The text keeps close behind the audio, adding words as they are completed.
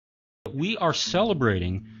We are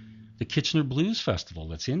celebrating the Kitchener Blues Festival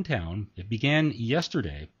that's in town. It began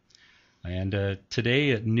yesterday. And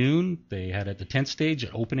today at noon, they had at the 10th stage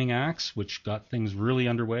opening acts, which got things really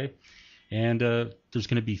underway. And there's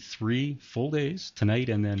going to be 3 full days, tonight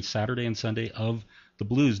and then Saturday and Sunday, of the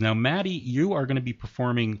blues. Now, Maddie, you are going to be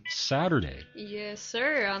performing Saturday. Yes,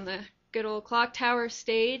 sir, on the good old Clock Tower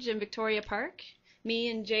stage in Victoria Park.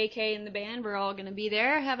 Me and JK and the band, we're all going to be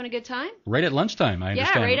there having a good time. Right at lunchtime, I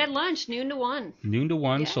understand. Yeah, right at lunch, noon to 1. Noon to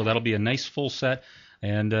 1, yeah. So that'll be a nice full set.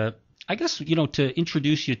 And I guess, to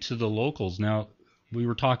introduce you to the locals. Now, we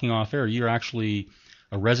were talking off air. You're actually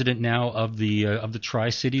a resident now of the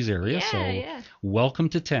Tri-Cities area. Yeah. Welcome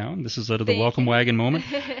to town. This is the welcome wagon moment.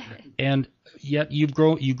 And yet you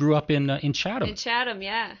grew up in Chatham. In Chatham,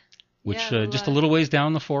 yeah. Which just a little ways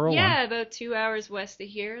down the 401. Yeah, about 2 hours west of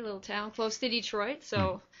here, a little town close to Detroit.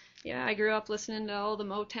 So, yeah, I grew up listening to all the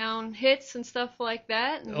Motown hits and stuff like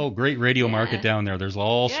that. And, great radio market down there. There's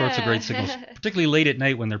all sorts of great signals, particularly late at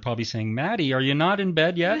night when they're probably saying, Maddie, are you not in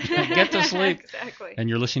bed yet? Get to sleep. Exactly. And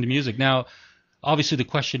you're listening to music. Now, obviously the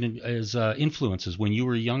question is influences. When you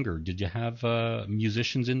were younger, did you have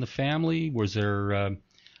musicians in the family? Was there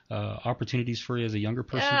opportunities for you as a younger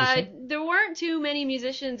person to sing? There weren't too many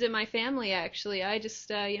musicians in my family, actually. I just,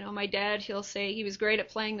 my dad, he'll say he was great at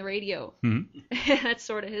playing the radio. Mm-hmm. That's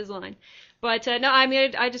sort of his line. But no, I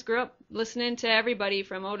mean, I just grew up listening to everybody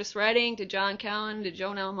from Otis Redding to John Cowan to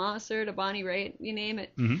Joan Mosser to Bonnie Raitt, you name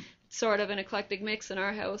it. Mm-hmm. Sort of an eclectic mix in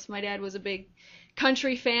our house. My dad was a big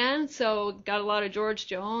country fan, so got a lot of George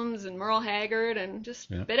Jones and Merle Haggard and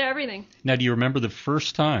just a bit of everything. Now, do you remember the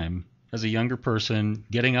first time as a younger person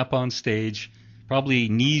getting up on stage, probably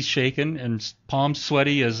knees shaking and palms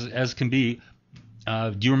sweaty as can be?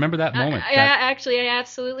 Do you remember that moment? Actually, I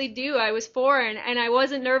absolutely do. I was 4 and I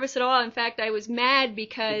wasn't nervous at all. In fact, I was mad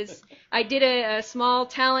because I did a small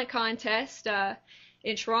talent contest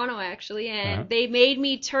in Toronto, actually, and they made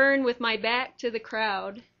me turn with my back to the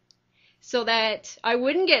crowd so that I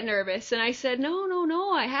wouldn't get nervous. And I said,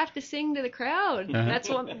 no, I have to sing to the crowd. That's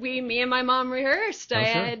what me and my mom rehearsed. I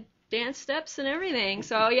had dance steps and everything.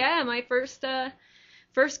 So yeah, my first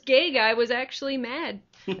gig, I was actually mad.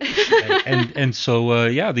 and so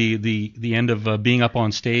the end of being up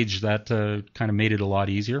on stage, that kind of made it a lot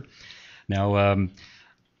easier. Now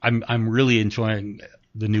I'm really enjoying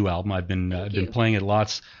the new album. I've been playing it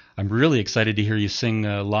lots. I'm really excited to hear you sing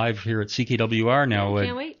live here at CKWR. Now,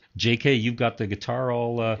 can't wait. JK, you've got the guitar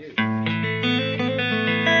all.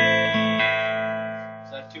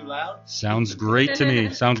 Too loud? Sounds great to me.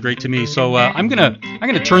 So I'm gonna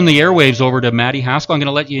turn the airwaves over to Maddie Haskell. I'm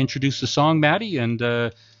gonna let you introduce the song, Maddie, and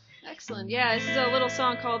Excellent. Yeah, this is a little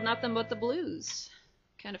song called "Nothing But the Blues."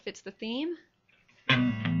 Kind of fits the theme.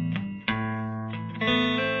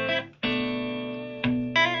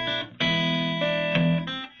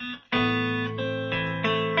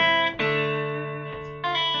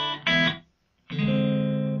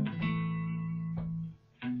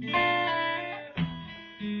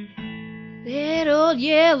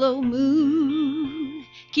 Yellow moon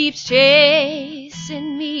keeps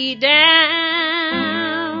chasing me down.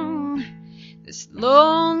 This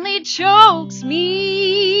lonely chokes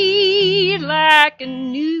me like a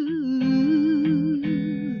noose.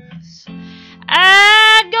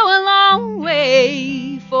 I'd go a long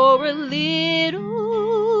way for a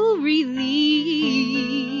little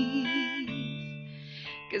relief,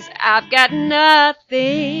 'cause I've got nothing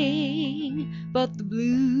but the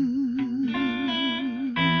blues.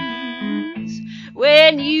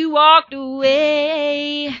 When you walked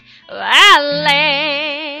away, I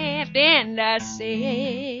laughed and I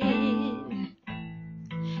said,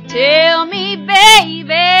 tell me,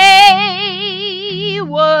 baby,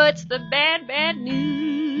 what's the bad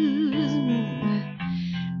news?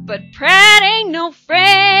 But pride ain't no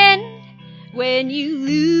friend when you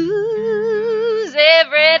lose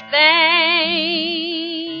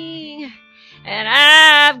everything. And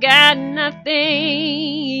I've got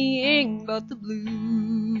nothing but the blues.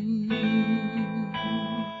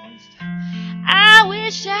 I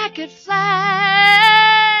wish I could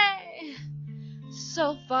fly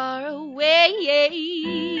so far away,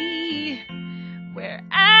 where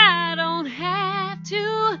I don't have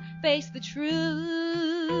to face the truth.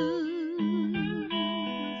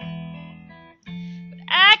 But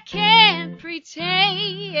I can't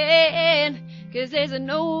pretend, 'cause there's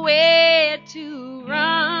nowhere to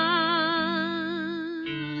run.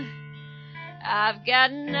 I've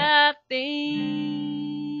got nothing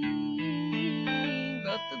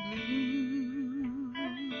but the blues.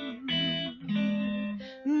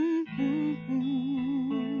 Mm-hmm.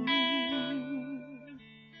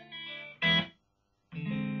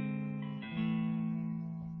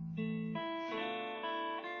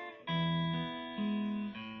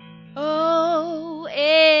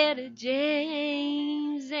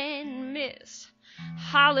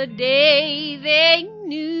 holiday they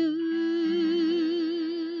knew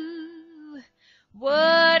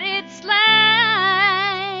what it's like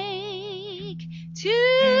to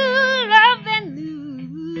love and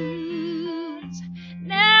lose.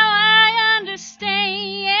 Now I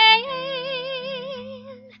understand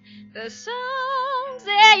the songs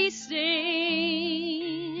they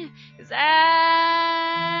sing, 'cause I've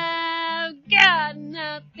got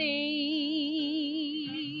nothing.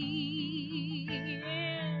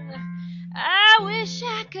 I wish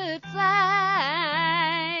I could fly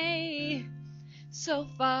so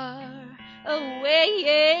far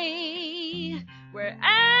away where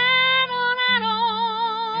I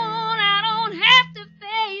don't have to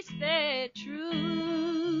face that truth.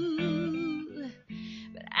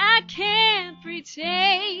 But I can't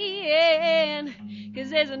pretend, 'cause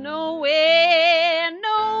there's nowhere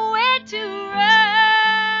to run.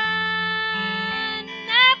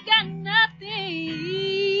 I've got nothing.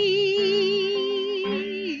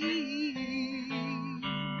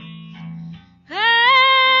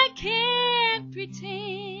 I can't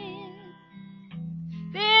pretend.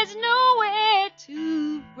 There's nowhere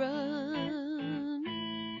to run,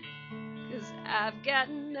 'cause I've got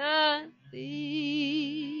nothing.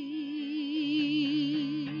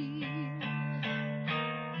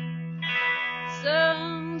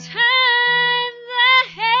 Sometimes I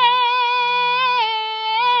have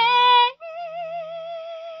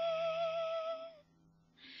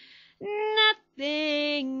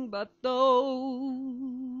nothing but those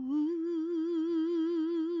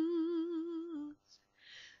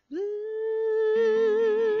blues.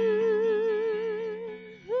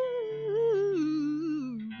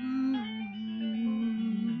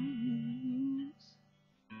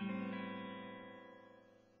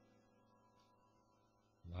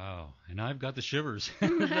 Wow, and I've got the shivers.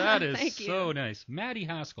 That is Thank you. so nice. Maddie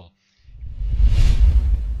Haskell,